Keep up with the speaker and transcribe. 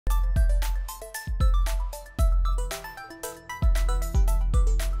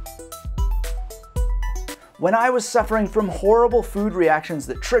When I was suffering from horrible food reactions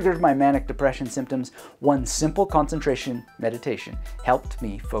that triggered my manic depression symptoms, one simple concentration meditation helped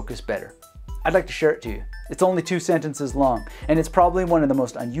me focus better. I'd like to share it to you. It's only 2 sentences long, and it's probably one of the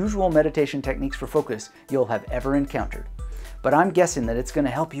most unusual meditation techniques for focus you'll have ever encountered. But I'm guessing that it's going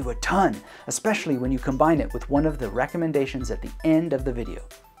to help you a ton, especially when you combine it with one of the recommendations at the end of the video.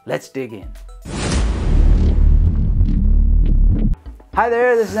 Let's dig in. Hi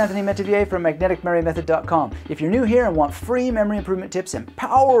there, this is Anthony Metivier from magneticmemorymethod.com. If you're new here and want free memory improvement tips and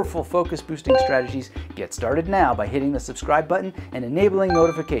powerful focus boosting strategies, get started now by hitting the subscribe button and enabling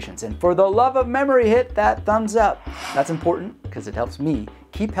notifications. And for the love of memory, hit that thumbs up. That's important because it helps me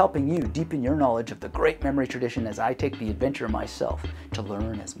keep helping you deepen your knowledge of the great memory tradition as I take the adventure myself to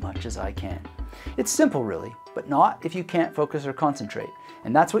learn as much as I can. It's simple really, but not if you can't focus or concentrate.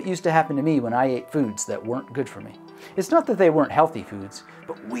 And that's what used to happen to me when I ate foods that weren't good for me. It's not that they weren't healthy foods,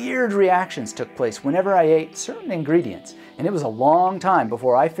 but weird reactions took place whenever I ate certain ingredients, and it was a long time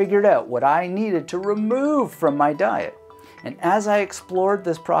before I figured out what I needed to remove from my diet. And as I explored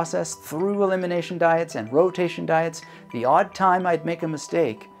this process through elimination diets and rotation diets, the odd time I'd make a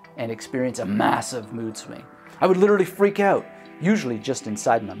mistake and experience a massive mood swing. I would literally freak out, usually just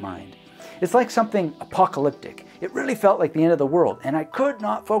inside my mind. It's like something apocalyptic. It really felt like the end of the world, and I could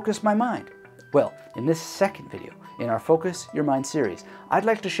not focus my mind. Well, in this second video, in our Focus Your Mind series, I'd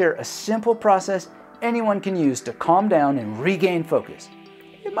like to share a simple process anyone can use to calm down and regain focus.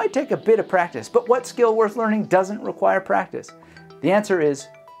 It might take a bit of practice, but what skill worth learning doesn't require practice? The answer is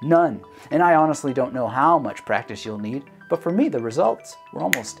none. And I honestly don't know how much practice you'll need, but for me the results were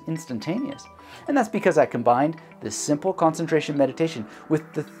almost instantaneous. And that's because I combined this simple concentration meditation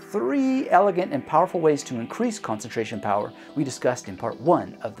with the 3 elegant and powerful ways to increase concentration power we discussed in part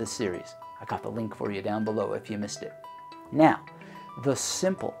 1 of this series. I got the link for you down below if you missed it. Now, the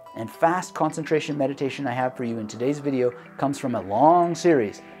simple and fast concentration meditation I have for you in today's video comes from a long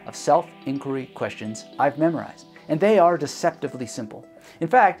series of self-inquiry questions I've memorized, and they are deceptively simple. In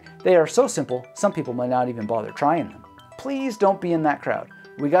fact, they are so simple, some people might not even bother trying them. Please don't be in that crowd.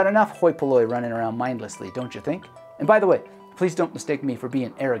 We got enough hoi polloi running around mindlessly, don't you think? And by the way, please don't mistake me for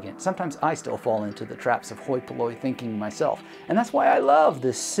being arrogant. Sometimes I still fall into the traps of hoi polloi thinking myself. And that's why I love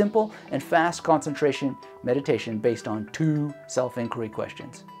this simple and fast concentration meditation based on 2 self-inquiry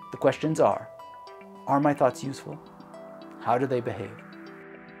questions. The questions are my thoughts useful? How do they behave?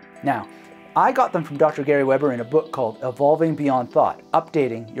 Now, I got them from Dr. Gary Weber in a book called Evolving Beyond Thought,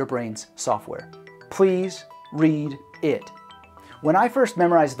 Updating Your Brain's Software. Please read it. When I first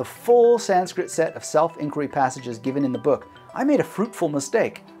memorized the full Sanskrit set of self-inquiry passages given in the book, I made a fruitful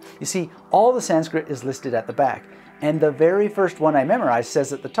mistake. You see, all the Sanskrit is listed at the back, and the very first one I memorized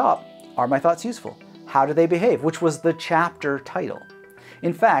says at the top, are my thoughts useful? How do they behave? Which was the chapter title.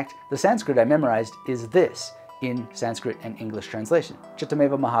 In fact, the Sanskrit I memorized is this in Sanskrit and English translation.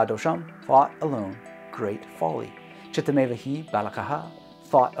 Chittameva mahadosham, thought alone, great folly. Chittameva hi balakaha,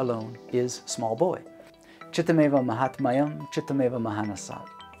 thought alone is small boy. Chittameva mahatmayam, chittameva mahanasat.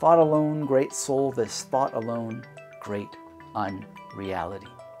 Thought alone, great soul, this thought alone, great unreality.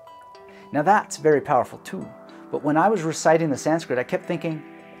 Now that's very powerful too, but when I was reciting the Sanskrit, I kept thinking,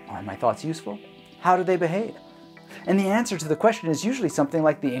 are my thoughts useful? How do they behave? And the answer to the question is usually something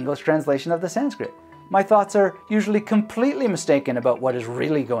like the English translation of the Sanskrit. My thoughts are usually completely mistaken about what is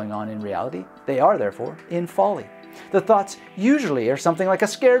really going on in reality. They are, therefore, in folly. The thoughts usually are something like a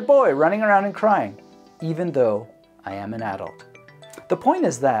scared boy running around and crying, even though I am an adult. The point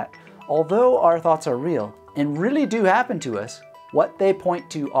is that, although our thoughts are real and really do happen to us, what they point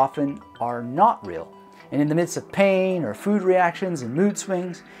to often are not real. And in the midst of pain or food reactions and mood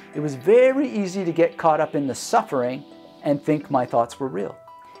swings, it was very easy to get caught up in the suffering and think my thoughts were real.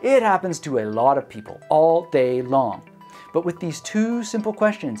 It happens to a lot of people all day long. But with these 2 simple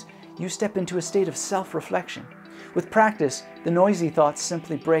questions, you step into a state of self-reflection. With practice, the noisy thoughts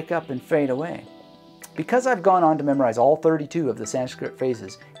simply break up and fade away. Because I've gone on to memorize all 32 of the Sanskrit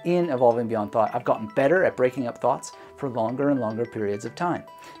phrases in Evolving Beyond Thought, I've gotten better at breaking up thoughts for longer and longer periods of time.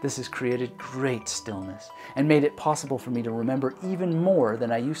 This has created great stillness and made it possible for me to remember even more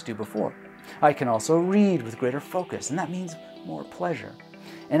than I used to before. I can also read with greater focus, and that means more pleasure.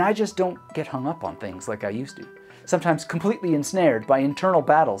 And I just don't get hung up on things like I used to, sometimes completely ensnared by internal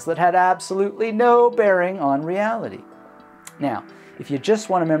battles that had absolutely no bearing on reality. Now, if you just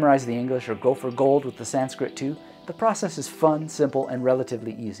want to memorize the English or go for gold with the Sanskrit too, the process is fun, simple, and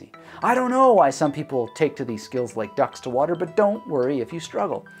relatively easy. I don't know why some people take to these skills like ducks to water, but don't worry if you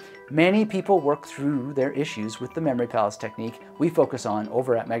struggle. Many people work through their issues with the Memory Palace technique we focus on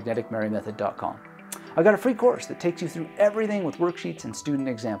over at magneticmemorymethod.com. I've got a free course that takes you through everything with worksheets and student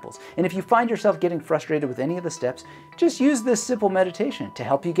examples. And if you find yourself getting frustrated with any of the steps, just use this simple meditation to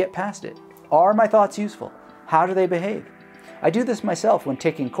help you get past it. Are my thoughts useful? How do they behave? I do this myself when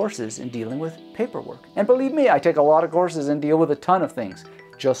taking courses and dealing with paperwork. And believe me, I take a lot of courses and deal with a ton of things,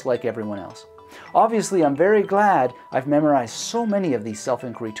 just like everyone else. Obviously, I'm very glad I've memorized so many of these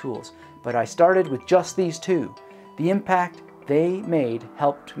self-inquiry tools, but I started with just these two. The impact they made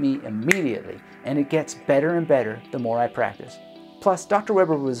helped me immediately, and it gets better and better the more I practice. Plus, Dr.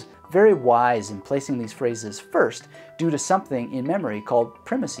 Weber was very wise in placing these phrases first due to something in memory called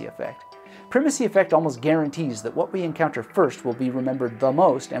primacy effect. Primacy effect almost guarantees that what we encounter first will be remembered the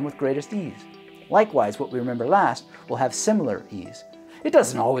most and with greatest ease. Likewise, what we remember last will have similar ease. It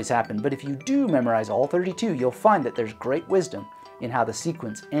doesn't always happen, but if you do memorize all 32, you'll find that there's great wisdom in how the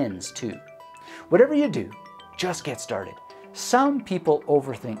sequence ends too. Whatever you do, just get started. Some people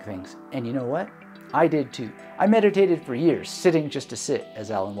overthink things, and you know what? I did too. I meditated for years, sitting just to sit,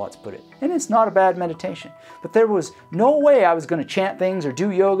 as Alan Watts put it. And it's not a bad meditation, but there was no way I was going to chant things or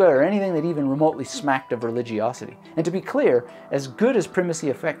do yoga or anything that even remotely smacked of religiosity. And to be clear, as good as primacy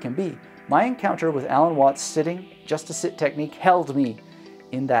effect can be, my encounter with Alan Watts' sitting just to sit technique held me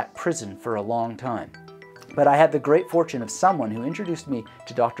in that prison for a long time. But I had the great fortune of someone who introduced me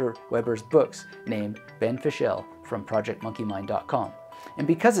to Dr. Weber's books, named Ben Fischel from ProjectMonkeyMind.com. And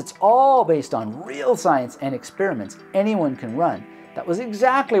because it's all based on real science and experiments anyone can run, that was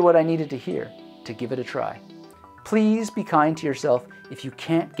exactly what I needed to hear to give it a try. Please be kind to yourself if you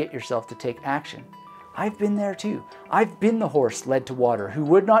can't get yourself to take action. I've been there too. I've been the horse led to water who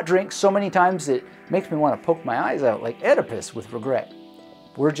would not drink so many times it makes me want to poke my eyes out like Oedipus with regret.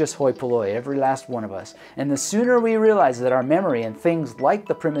 We're just hoi polloi, every last one of us. And the sooner we realize that our memory and things like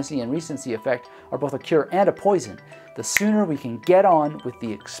the primacy and recency effect are both a cure and a poison, the sooner we can get on with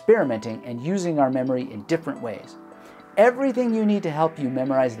the experimenting and using our memory in different ways. Everything you need to help you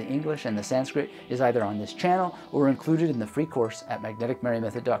memorize the English and the Sanskrit is either on this channel or included in the free course at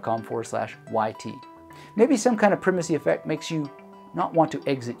magneticmarymethod.com/YT. Maybe some kind of primacy effect makes you not want to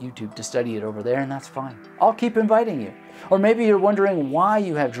exit YouTube to study it over there, and that's fine. I'll keep inviting you. Or maybe you're wondering why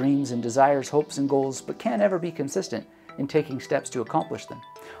you have dreams and desires, hopes and goals, but can't ever be consistent in taking steps to accomplish them.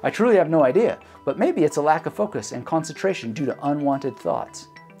 I truly have no idea, but maybe it's a lack of focus and concentration due to unwanted thoughts.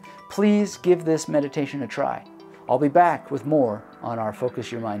 Please give this meditation a try. I'll be back with more on our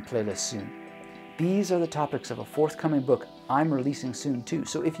Focus Your Mind playlist soon. These are the topics of a forthcoming book I'm releasing soon too,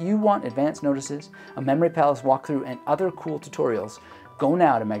 so if you want advanced notices, a Memory Palace walkthrough, and other cool tutorials, go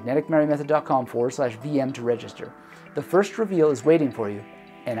now to magneticmarymethod.com/VM to register. The first reveal is waiting for you,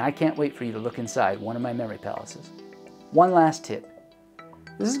 and I can't wait for you to look inside one of my Memory Palaces. One last tip.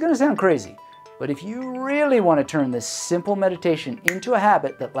 This is going to sound crazy, but if you really want to turn this simple meditation into a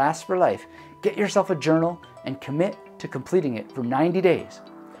habit that lasts for life, get yourself a journal and commit to completing it for 90 days.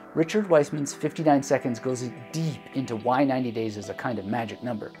 Richard Weissman's 59 seconds goes deep into why 90 days is a kind of magic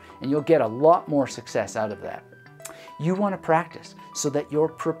number, and you'll get a lot more success out of that. You want to practice so that you're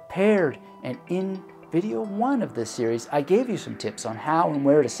prepared, and in video 1 of this series, I gave you some tips on how and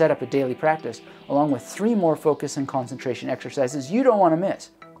where to set up a daily practice, along with 3 more focus and concentration exercises you don't want to miss.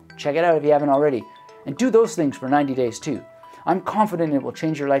 Check it out if you haven't already, and do those things for 90 days too. I'm confident it will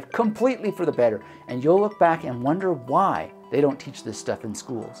change your life completely for the better, and you'll look back and wonder why they don't teach this stuff in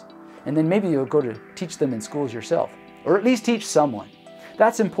schools. And then maybe you'll go to teach them in schools yourself, or at least teach someone.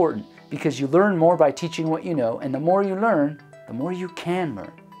 That's important because you learn more by teaching what you know, and the more you learn, the more you can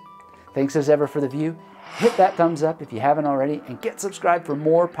learn. Thanks as ever for the view. Hit that thumbs up if you haven't already, and get subscribed for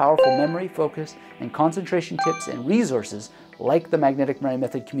more powerful memory, focus, and concentration tips and resources like the Magnetic Mary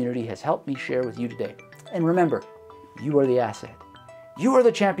Method community has helped me share with you today. And remember, you are the asset. You are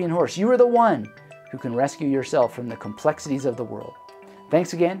the champion horse. You are the one who can rescue yourself from the complexities of the world.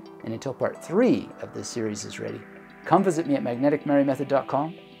 Thanks again, and until part 3 of this series is ready, come visit me at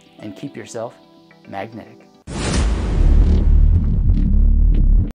magneticmarymethod.com and keep yourself magnetic.